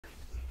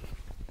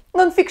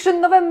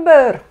Nonfiction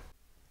November!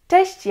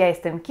 Cześć, ja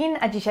jestem Kin,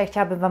 a dzisiaj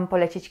chciałabym Wam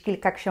polecić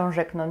kilka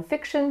książek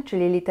nonfiction,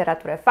 czyli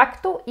literaturę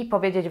faktu i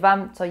powiedzieć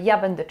Wam, co ja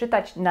będę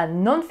czytać na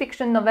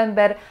Nonfiction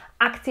November,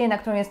 akcję, na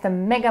którą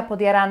jestem mega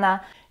podjarana.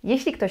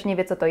 Jeśli ktoś nie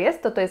wie, co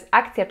to jest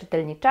akcja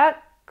czytelnicza,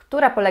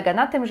 która polega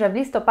na tym, że w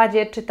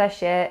listopadzie czyta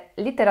się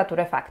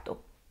literaturę faktu.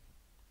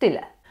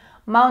 Tyle.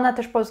 Ma ona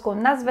też polską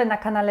nazwę na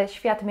kanale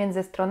Świat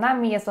Między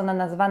Stronami, jest ona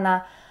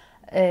nazwana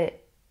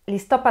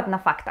Listopad na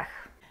faktach.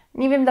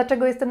 Nie wiem,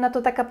 dlaczego jestem na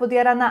to taka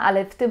podjarana,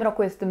 ale w tym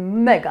roku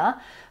jestem mega.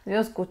 W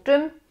związku z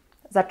czym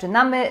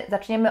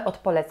zaczniemy od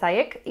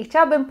polecajek i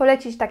chciałabym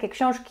polecić takie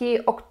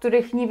książki, o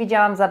których nie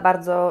widziałam za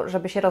bardzo,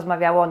 żeby się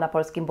rozmawiało na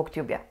polskim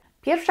booktubie.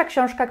 Pierwsza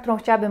książka, którą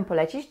chciałabym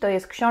polecić, to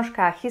jest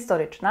książka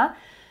historyczna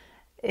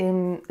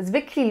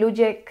Zwykli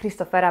ludzie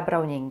Christophera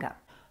Browninga.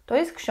 To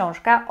jest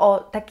książka o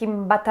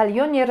takim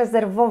batalionie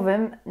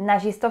rezerwowym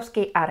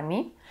nazistowskiej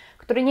armii,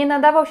 który nie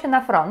nadawał się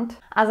na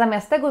front, a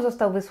zamiast tego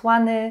został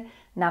wysłany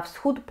na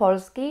wschód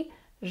Polski,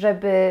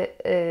 żeby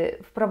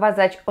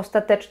wprowadzać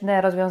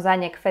ostateczne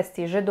rozwiązanie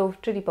kwestii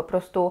Żydów, czyli po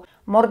prostu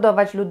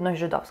mordować ludność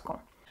żydowską.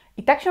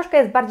 I ta książka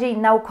jest bardziej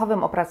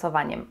naukowym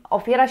opracowaniem.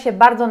 Opiera się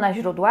bardzo na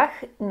źródłach,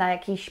 na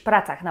jakichś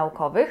pracach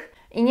naukowych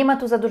i nie ma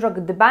tu za dużo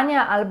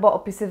gdybania albo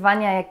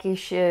opisywania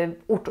jakichś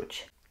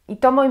uczuć. I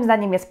to moim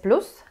zdaniem jest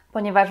plus,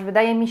 ponieważ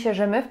wydaje mi się,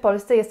 że my w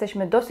Polsce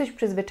jesteśmy dosyć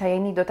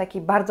przyzwyczajeni do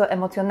takiej bardzo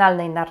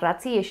emocjonalnej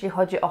narracji, jeśli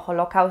chodzi o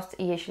Holokaust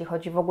i jeśli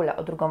chodzi w ogóle o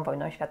II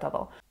wojnę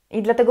światową.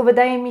 I dlatego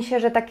wydaje mi się,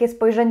 że takie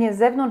spojrzenie z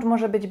zewnątrz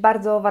może być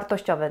bardzo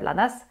wartościowe dla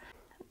nas.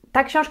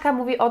 Ta książka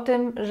mówi o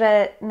tym,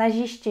 że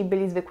naziści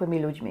byli zwykłymi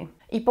ludźmi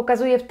i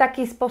pokazuje w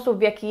taki sposób,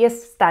 w jaki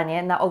jest w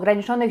stanie, na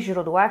ograniczonych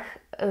źródłach,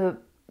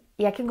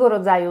 jakiego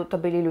rodzaju to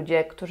byli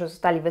ludzie, którzy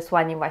zostali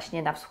wysłani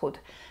właśnie na wschód.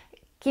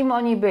 Kim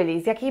oni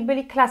byli, z jakiej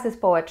byli klasy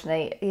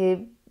społecznej,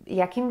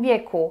 jakim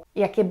wieku,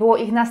 jakie było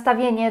ich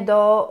nastawienie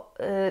do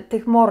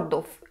tych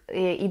mordów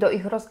i do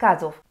ich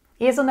rozkazów.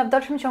 Jest ona w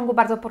dalszym ciągu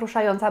bardzo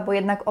poruszająca, bo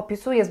jednak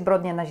opisuje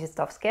zbrodnie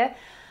nazistowskie,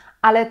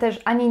 ale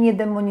też ani nie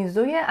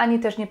demonizuje, ani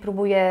też nie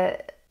próbuje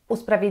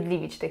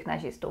usprawiedliwić tych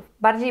nazistów.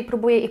 Bardziej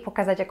próbuje ich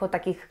pokazać jako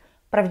takich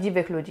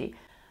prawdziwych ludzi.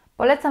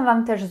 Polecam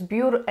Wam też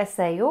zbiór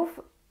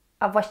esejów,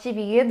 a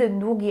właściwie jeden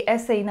długi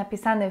esej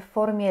napisany w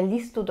formie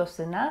listu do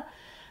syna,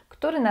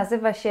 który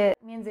nazywa się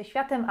Między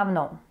światem a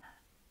mną.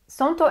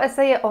 Są to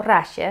eseje o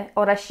rasie,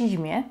 o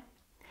rasizmie,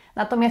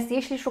 natomiast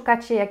jeśli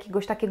szukacie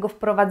jakiegoś takiego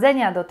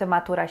wprowadzenia do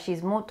tematu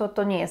rasizmu,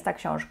 to nie jest ta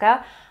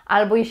książka.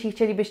 Albo jeśli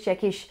chcielibyście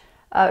jakiś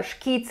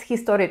szkic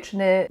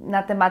historyczny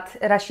na temat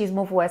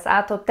rasizmu w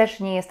USA, to też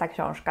nie jest ta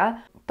książka.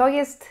 To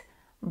jest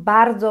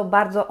bardzo,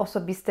 bardzo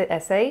osobisty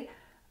esej,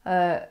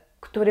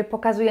 który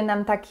pokazuje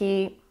nam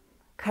taki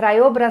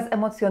krajobraz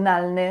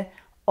emocjonalny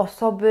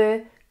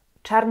osoby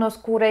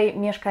czarnoskórej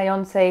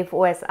mieszkającej w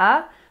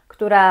USA,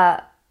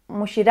 która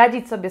musi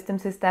radzić sobie z tym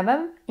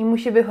systemem i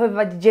musi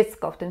wychowywać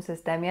dziecko w tym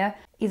systemie.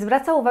 I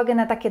zwraca uwagę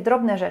na takie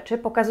drobne rzeczy,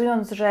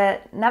 pokazując, że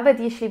nawet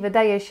jeśli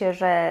wydaje się,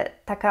 że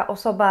taka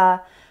osoba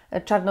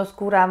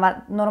czarnoskóra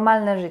ma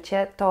normalne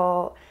życie,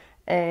 to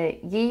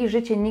jej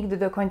życie nigdy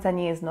do końca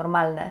nie jest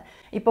normalne.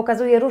 I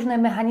pokazuje różne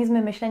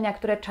mechanizmy myślenia,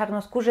 które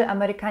czarnoskórzy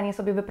Amerykanie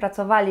sobie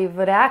wypracowali w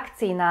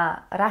reakcji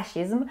na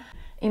rasizm.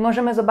 I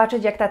możemy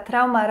zobaczyć, jak ta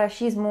trauma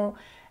rasizmu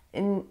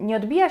nie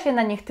odbija się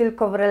na nich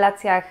tylko w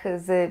relacjach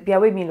z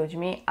białymi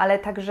ludźmi, ale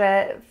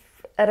także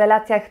w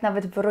relacjach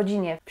nawet w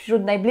rodzinie,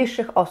 wśród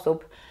najbliższych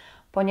osób,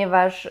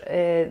 ponieważ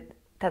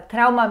ta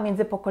trauma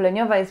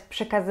międzypokoleniowa jest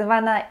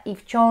przekazywana i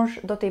wciąż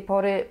do tej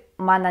pory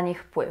ma na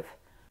nich wpływ.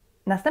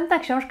 Następna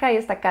książka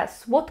jest taka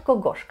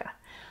słodko-gorzka.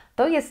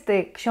 To jest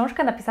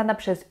książka napisana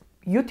przez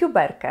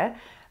youtuberkę,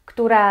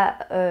 która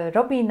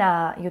robi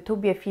na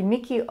YouTubie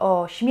filmiki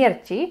o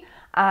śmierci,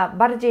 a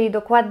bardziej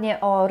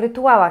dokładnie o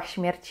rytuałach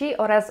śmierci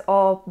oraz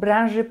o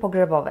branży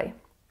pogrzebowej.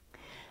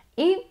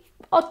 I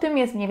o tym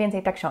jest mniej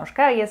więcej ta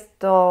książka. Jest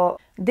to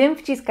Dym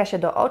wciska się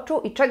do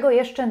oczu i czego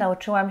jeszcze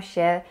nauczyłam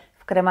się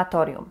w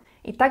krematorium.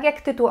 I tak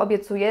jak tytuł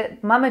obiecuje,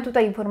 mamy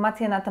tutaj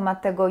informacje na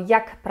temat tego,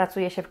 jak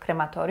pracuje się w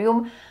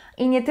krematorium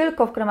i nie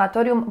tylko w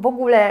krematorium, w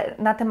ogóle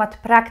na temat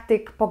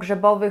praktyk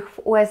pogrzebowych w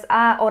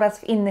USA oraz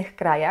w innych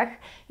krajach.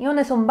 I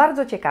one są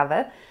bardzo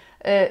ciekawe,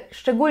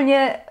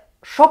 szczególnie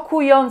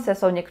szokujące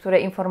są niektóre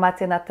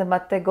informacje na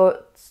temat tego,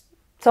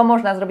 co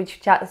można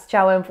zrobić z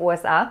ciałem w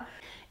USA.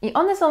 I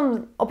one są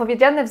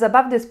opowiedziane w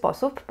zabawny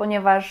sposób,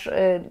 ponieważ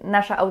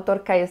nasza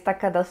autorka jest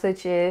taka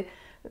dosyć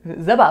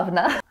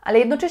zabawna, ale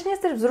jednocześnie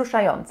jest też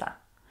wzruszająca.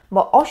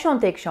 Bo osią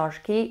tej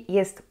książki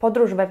jest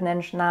podróż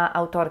wewnętrzna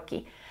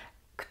autorki,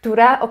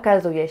 która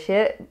okazuje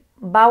się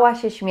bała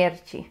się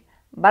śmierci.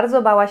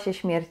 Bardzo bała się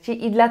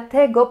śmierci i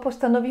dlatego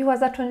postanowiła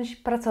zacząć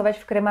pracować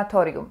w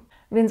krematorium.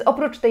 Więc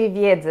oprócz tej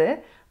wiedzy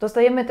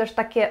dostajemy też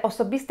takie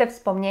osobiste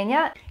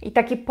wspomnienia i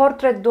taki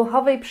portret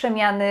duchowej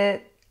przemiany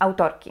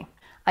autorki.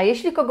 A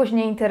jeśli kogoś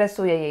nie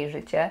interesuje jej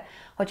życie,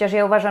 chociaż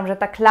ja uważam, że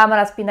ta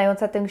klamra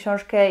spinająca tę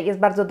książkę jest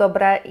bardzo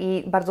dobra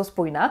i bardzo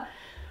spójna,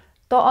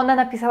 to ona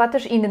napisała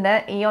też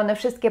inne i one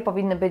wszystkie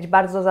powinny być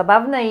bardzo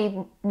zabawne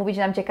i mówić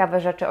nam ciekawe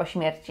rzeczy o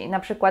śmierci. Na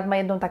przykład ma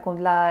jedną taką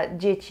dla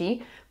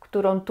dzieci,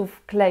 którą tu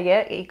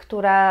wkleję i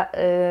która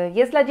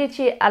jest dla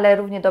dzieci, ale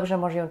równie dobrze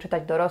może ją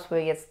czytać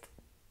dorosły, jest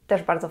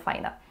też bardzo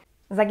fajna.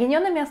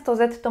 Zaginione miasto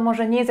Z to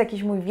może nie jest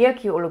jakiś mój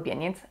wielki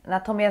ulubieniec,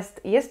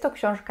 natomiast jest to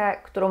książka,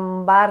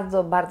 którą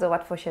bardzo, bardzo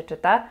łatwo się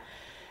czyta.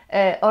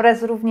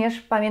 Oraz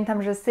również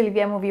pamiętam, że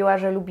Sylwia mówiła,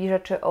 że lubi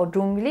rzeczy o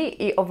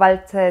dżungli i o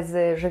walce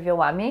z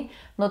żywiołami.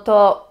 No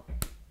to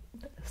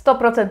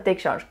 100% tej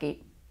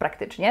książki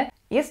praktycznie.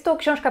 Jest to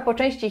książka po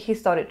części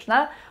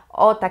historyczna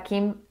o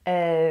takim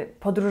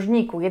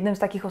podróżniku, jednym z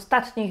takich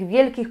ostatnich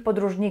wielkich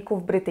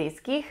podróżników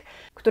brytyjskich,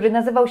 który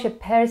nazywał się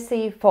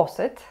Percy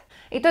Fawcett.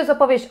 I to jest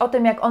opowieść o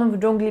tym, jak on w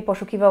dżungli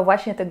poszukiwał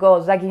właśnie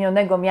tego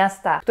zaginionego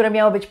miasta, które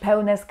miało być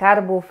pełne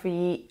skarbów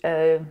i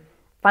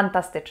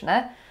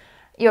fantastyczne.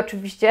 I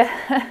oczywiście,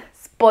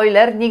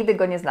 spoiler, nigdy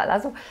go nie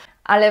znalazł,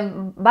 ale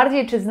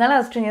bardziej czy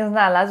znalazł, czy nie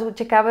znalazł,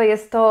 ciekawe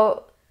jest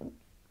to,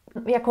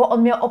 jaką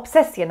on miał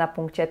obsesję na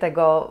punkcie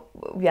tego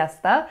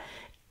miasta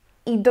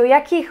i do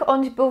jakich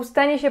on był w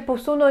stanie się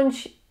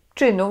posunąć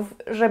czynów,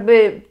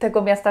 żeby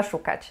tego miasta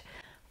szukać.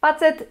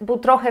 Facet był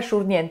trochę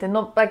szurnięty,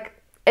 no tak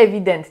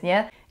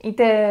ewidentnie. I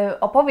tę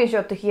opowieść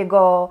o tych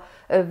jego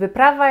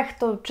wyprawach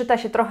to czyta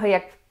się trochę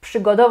jak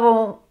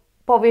przygodową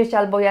powieść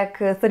albo jak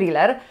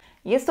thriller.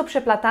 Jest to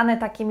przeplatane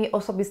takimi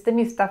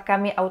osobistymi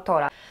wstawkami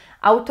autora.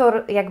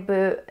 Autor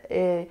jakby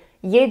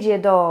jedzie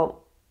do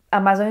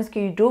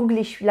amazońskiej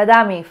dżungli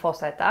śladami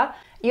Fawcetta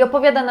i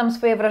opowiada nam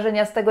swoje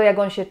wrażenia z tego, jak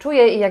on się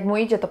czuje i jak mu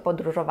idzie to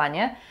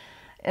podróżowanie.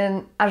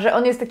 A że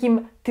on jest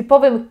takim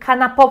typowym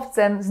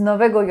kanapowcem z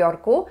Nowego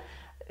Jorku,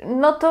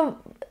 no to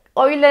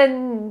o ile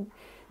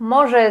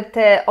może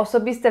te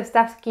osobiste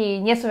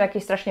wstawki nie są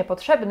jakieś strasznie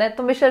potrzebne,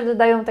 to myślę, że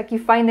dają taki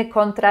fajny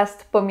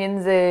kontrast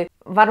pomiędzy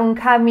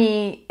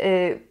warunkami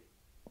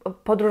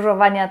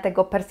podróżowania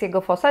tego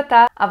Percy'ego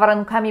Fawcetta, a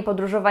warunkami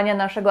podróżowania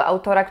naszego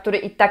autora, który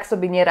i tak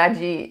sobie nie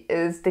radzi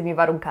z tymi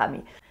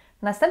warunkami.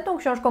 Następną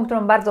książką,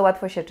 którą bardzo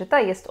łatwo się czyta,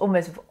 jest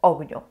Umysł w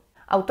ogniu.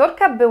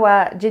 Autorka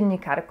była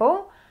dziennikarką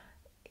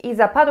i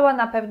zapadła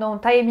na pewną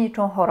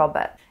tajemniczą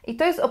chorobę. I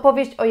to jest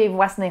opowieść o jej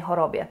własnej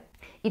chorobie.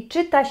 I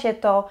czyta się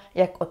to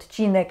jak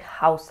odcinek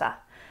House'a.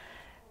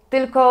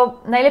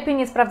 Tylko najlepiej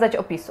nie sprawdzać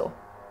opisu.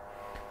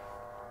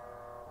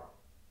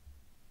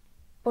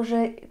 Boże,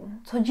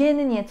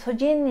 codziennie,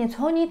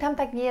 co oni tam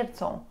tak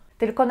wiercą?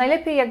 Tylko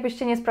najlepiej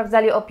jakbyście nie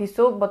sprawdzali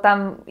opisu, bo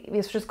tam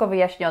jest wszystko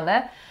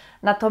wyjaśnione.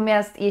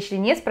 Natomiast jeśli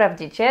nie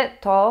sprawdzicie,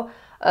 to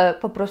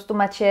po prostu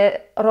macie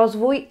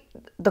rozwój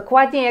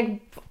dokładnie jak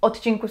w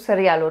odcinku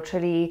serialu,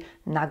 czyli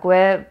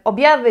nagłe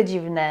objawy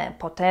dziwne,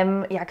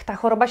 potem jak ta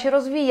choroba się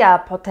rozwija,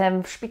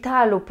 potem w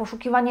szpitalu,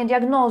 poszukiwanie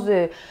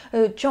diagnozy,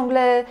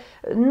 ciągle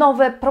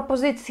nowe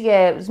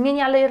propozycje,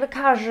 zmienia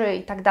lekarzy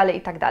itd.,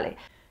 itd.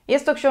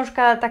 Jest to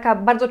książka taka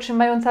bardzo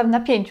trzymająca w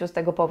napięciu z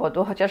tego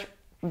powodu, chociaż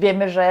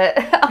wiemy, że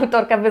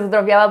autorka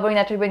wyzdrowiała, bo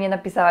inaczej by nie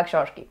napisała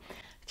książki.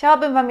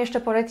 Chciałabym Wam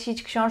jeszcze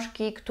polecić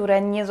książki,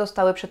 które nie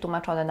zostały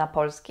przetłumaczone na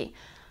polski.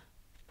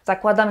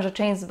 Zakładam, że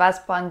część z Was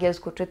po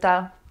angielsku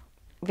czyta,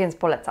 więc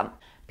polecam.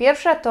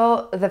 Pierwsza to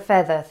The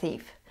Feather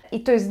Thief.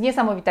 I to jest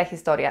niesamowita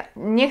historia.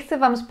 Nie chcę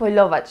Wam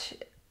spoilować,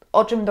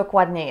 o czym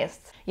dokładnie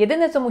jest.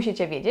 Jedyne, co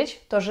musicie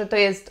wiedzieć, to że to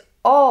jest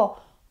o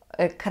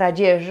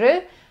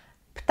kradzieży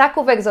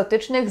ptaków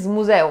egzotycznych z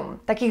muzeum.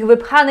 Takich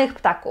wypchanych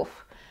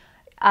ptaków.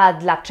 A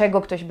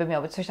dlaczego ktoś by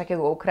miał coś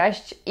takiego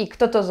ukraść i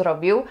kto to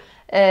zrobił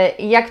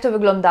i jak to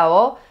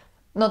wyglądało,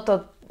 no to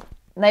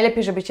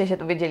najlepiej, żebyście się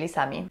dowiedzieli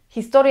sami.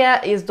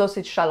 Historia jest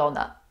dosyć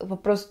szalona. Po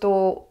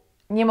prostu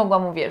nie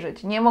mogłam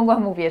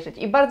uwierzyć.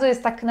 I bardzo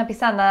jest tak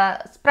napisana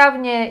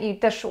sprawnie i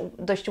też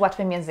dość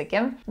łatwym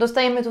językiem.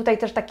 Dostajemy tutaj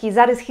też taki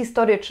zarys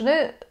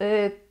historyczny,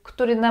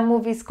 który nam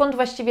mówi, skąd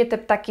właściwie te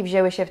ptaki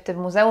wzięły się w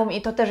tym muzeum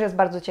i to też jest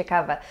bardzo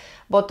ciekawe,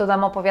 bo to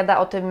nam opowiada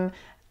o tym,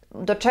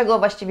 do czego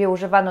właściwie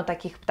używano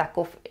takich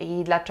ptaków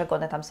i dlaczego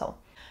one tam są.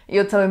 I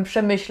o całym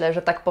przemyśle,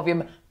 że tak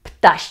powiem,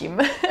 ptasim,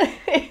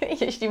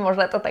 jeśli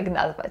można to tak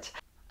nazwać.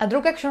 A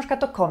druga książka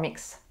to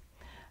komiks.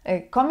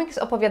 Komiks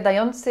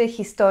opowiadający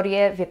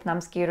historię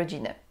wietnamskiej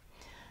rodziny.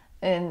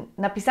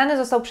 Napisany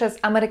został przez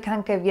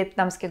Amerykankę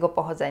wietnamskiego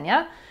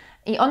pochodzenia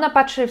i ona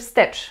patrzy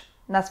wstecz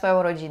na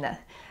swoją rodzinę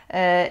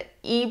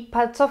i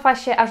cofa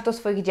się aż do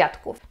swoich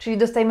dziadków. Czyli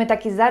dostajemy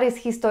taki zarys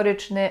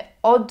historyczny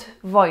od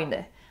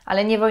wojny,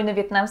 ale nie wojny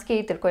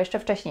wietnamskiej, tylko jeszcze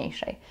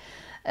wcześniejszej.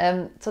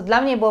 Co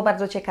dla mnie było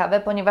bardzo ciekawe,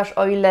 ponieważ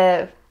o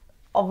ile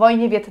o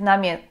wojnie w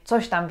Wietnamie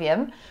coś tam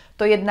wiem,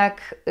 to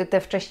jednak ta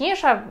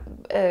wcześniejsza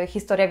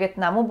historia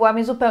Wietnamu była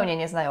mi zupełnie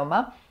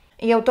nieznajoma.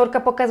 I autorka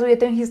pokazuje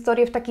tę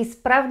historię w taki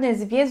sprawny,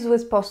 zwięzły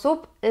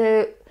sposób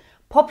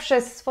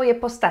poprzez swoje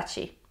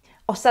postaci,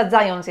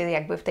 osadzając je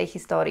jakby w tej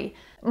historii.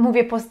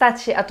 Mówię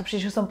postaci, a to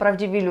przecież są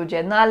prawdziwi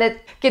ludzie, no ale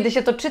kiedy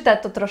się to czyta,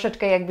 to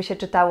troszeczkę jakby się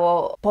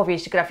czytało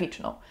powieść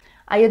graficzną.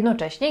 A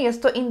jednocześnie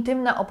jest to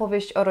intymna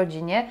opowieść o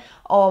rodzinie,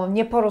 o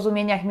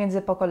nieporozumieniach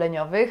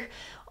międzypokoleniowych,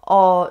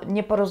 o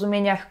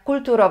nieporozumieniach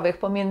kulturowych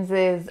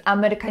pomiędzy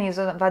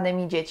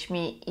zamerykanizowanymi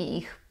dziećmi i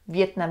ich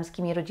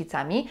wietnamskimi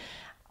rodzicami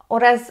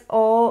oraz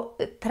o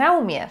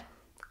traumie,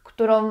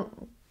 którą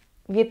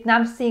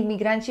wietnamscy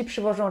imigranci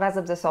przywożą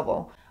razem ze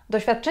sobą.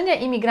 Doświadczenia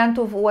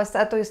imigrantów w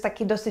USA to jest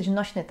taki dosyć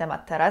nośny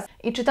temat teraz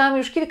i czytałam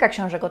już kilka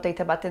książek o tej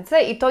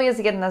tematyce i to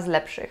jest jedna z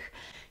lepszych.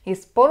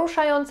 Jest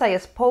poruszająca,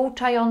 jest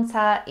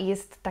pouczająca i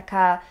jest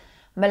taka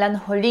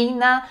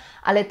melancholijna,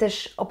 ale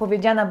też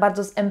opowiedziana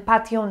bardzo z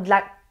empatią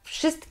dla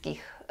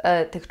wszystkich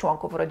tych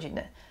członków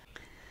rodziny.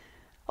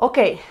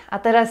 Okej, a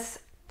teraz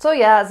co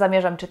ja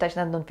zamierzam czytać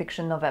na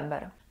Nonfiction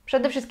November?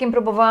 Przede wszystkim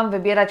próbowałam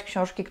wybierać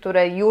książki,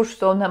 które już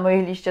są na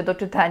mojej liście do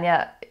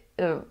czytania,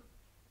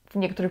 w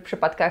niektórych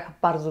przypadkach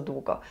bardzo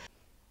długo.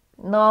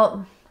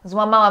 No,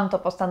 złamałam to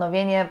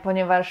postanowienie,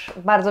 ponieważ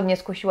bardzo mnie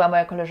skusiła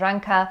moja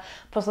koleżanka.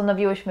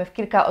 Postanowiłyśmy w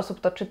kilka osób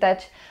to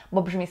czytać,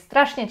 bo brzmi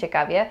strasznie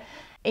ciekawie.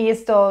 I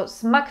jest to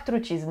Smak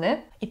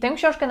trucizny. I tę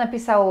książkę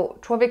napisał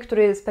człowiek,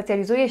 który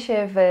specjalizuje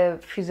się w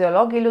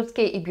fizjologii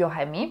ludzkiej i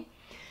biochemii.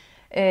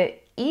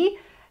 I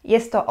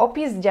jest to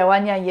opis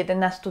działania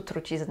 11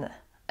 trucizn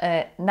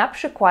na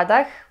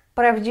przykładach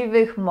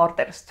prawdziwych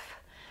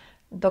morderstw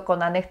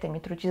dokonanych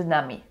tymi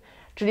truciznami.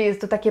 Czyli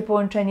jest to takie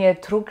połączenie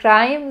true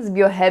crime z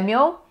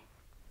biochemią.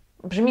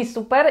 Brzmi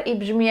super i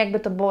brzmi, jakby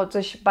to było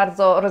coś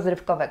bardzo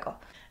rozrywkowego.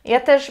 Ja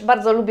też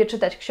bardzo lubię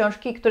czytać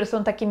książki, które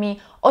są takimi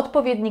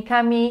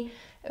odpowiednikami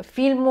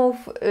filmów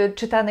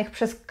czytanych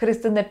przez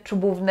Krystynę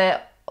Czubównę,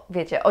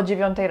 wiecie, o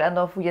 9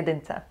 rano w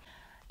jedynce.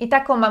 I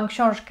taką mam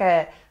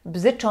książkę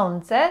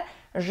Bzyczące,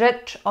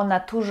 rzecz o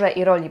naturze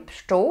i roli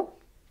pszczół.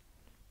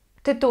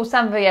 Tytuł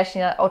sam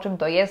wyjaśnia, o czym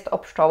to jest, o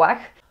pszczołach.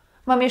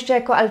 Mam jeszcze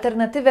jako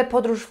alternatywę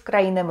Podróż w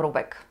krainę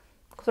mrówek,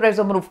 która jest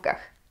o mrówkach,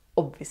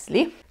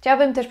 obviously.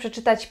 Chciałabym też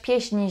przeczytać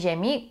Pieśni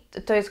ziemi.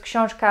 To jest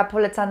książka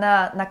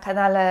polecana na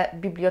kanale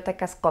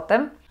Biblioteka z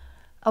Kotem.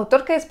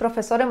 Autorka jest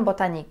profesorem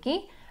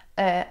botaniki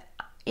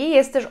i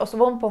jest też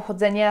osobą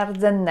pochodzenia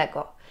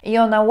rdzennego. I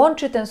ona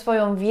łączy tę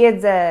swoją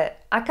wiedzę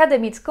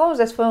akademicką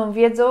ze swoją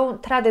wiedzą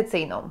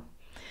tradycyjną.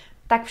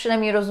 Tak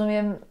przynajmniej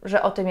rozumiem,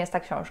 że o tym jest ta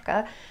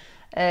książka.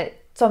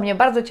 Co mnie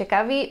bardzo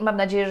ciekawi, mam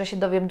nadzieję, że się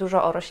dowiem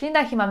dużo o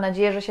roślinach i mam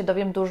nadzieję, że się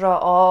dowiem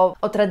dużo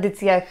o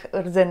tradycjach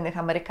rdzennych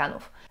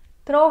Amerykanów.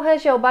 Trochę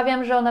się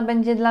obawiam, że ona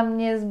będzie dla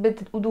mnie zbyt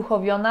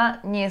uduchowiona,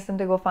 nie jestem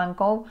tego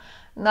fanką,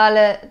 no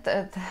ale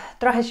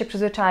trochę się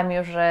przyzwyczaiłam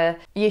już, że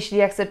jeśli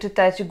ja chcę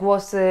czytać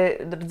głosy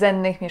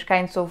rdzennych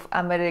mieszkańców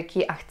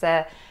Ameryki, a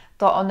chcę,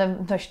 to one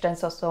dość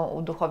często są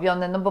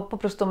uduchowione, no bo po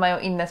prostu mają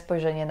inne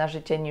spojrzenie na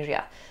życie niż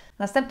ja.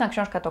 Następna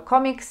książka to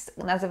komiks,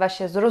 nazywa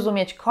się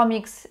Zrozumieć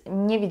komiks,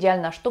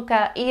 niewidzialna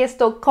sztuka i jest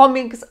to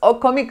komiks o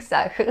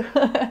komiksach.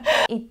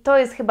 I to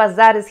jest chyba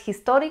zarys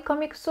historii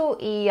komiksu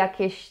i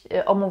jakieś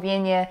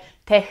omówienie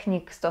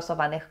technik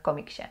stosowanych w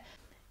komiksie.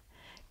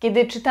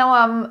 Kiedy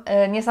czytałam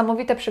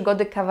Niesamowite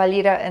przygody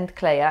Kawalira and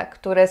Claya,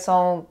 które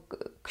są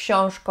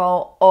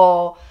książką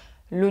o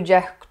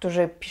ludziach,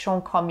 którzy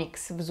piszą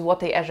komiks w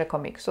złotej erze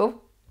komiksów,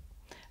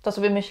 to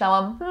sobie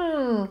myślałam,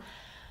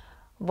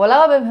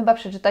 wolałabym chyba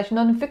przeczytać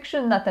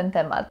non-fiction na ten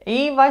temat.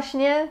 I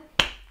właśnie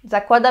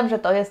zakładam, że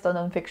to jest to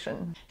non-fiction.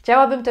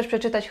 Chciałabym też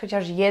przeczytać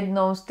chociaż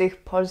jedną z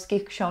tych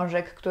polskich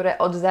książek, które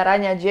od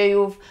zarania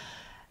dziejów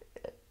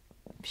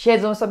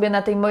siedzą sobie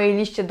na tej mojej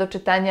liście do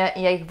czytania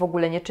i ja ich w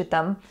ogóle nie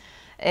czytam.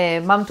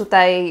 Mam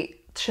tutaj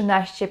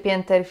 13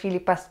 pięter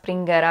Filipa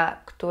Springera,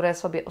 które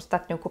sobie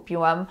ostatnio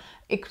kupiłam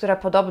i która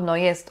podobno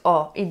jest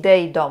o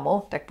idei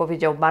domu, tak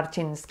powiedział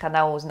Marcin z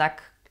kanału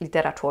Znak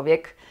Litera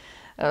Człowiek.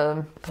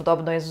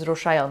 Podobno jest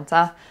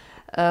wzruszająca.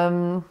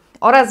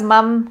 Oraz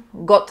mam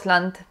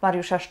Gotland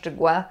Mariusza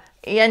Szczygła.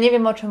 Ja nie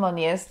wiem, o czym on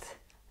jest.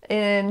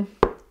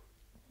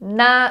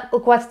 Na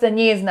okładce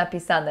nie jest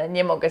napisane,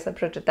 nie mogę sobie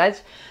przeczytać.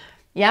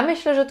 Ja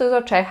myślę, że to jest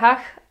o Czechach,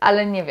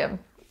 ale nie wiem.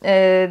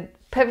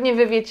 Pewnie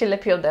wy wiecie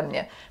lepiej ode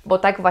mnie, bo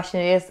tak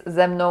właśnie jest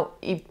ze mną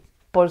i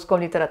polską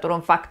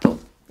literaturą faktu.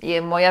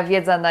 I moja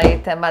wiedza na jej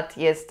temat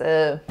jest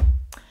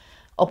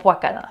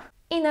opłakana.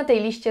 I na tej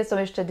liście są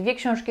jeszcze dwie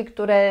książki,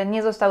 które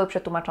nie zostały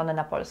przetłumaczone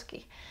na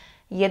polski.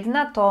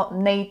 Jedna to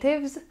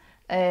Natives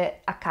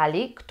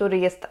Akali, który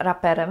jest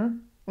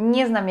raperem.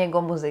 Nie znam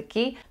jego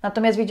muzyki,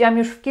 natomiast widziałam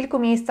już w kilku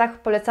miejscach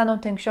polecaną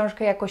tę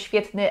książkę jako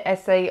świetny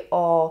esej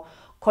o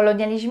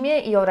kolonializmie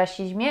i o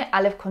rasizmie,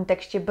 ale w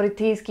kontekście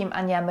brytyjskim,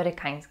 a nie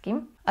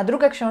amerykańskim. A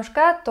druga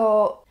książka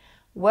to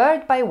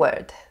Word by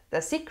Word –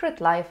 The Secret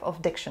Life of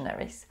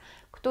Dictionaries,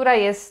 która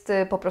jest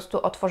po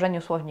prostu o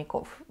tworzeniu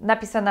słowników.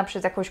 Napisana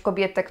przez jakąś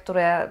kobietę,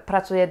 która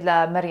pracuje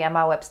dla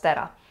Merriama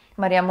Webstera.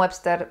 Merriam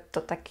Webster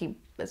to taki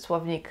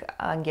słownik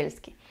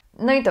angielski.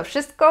 No i to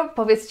wszystko.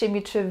 Powiedzcie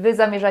mi, czy Wy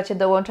zamierzacie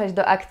dołączać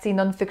do akcji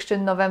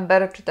Nonfiction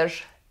November, czy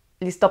też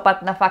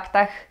Listopad na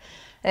faktach?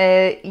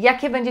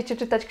 Jakie będziecie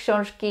czytać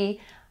książki?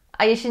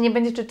 A jeśli nie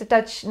będziecie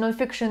czytać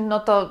nonfiction, no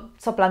to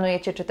co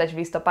planujecie czytać w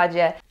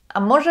listopadzie? A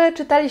może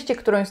czytaliście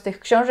którąś z tych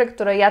książek,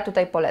 które ja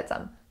tutaj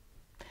polecam?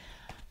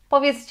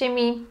 Powiedzcie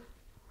mi.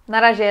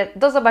 Na razie,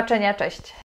 do zobaczenia, cześć!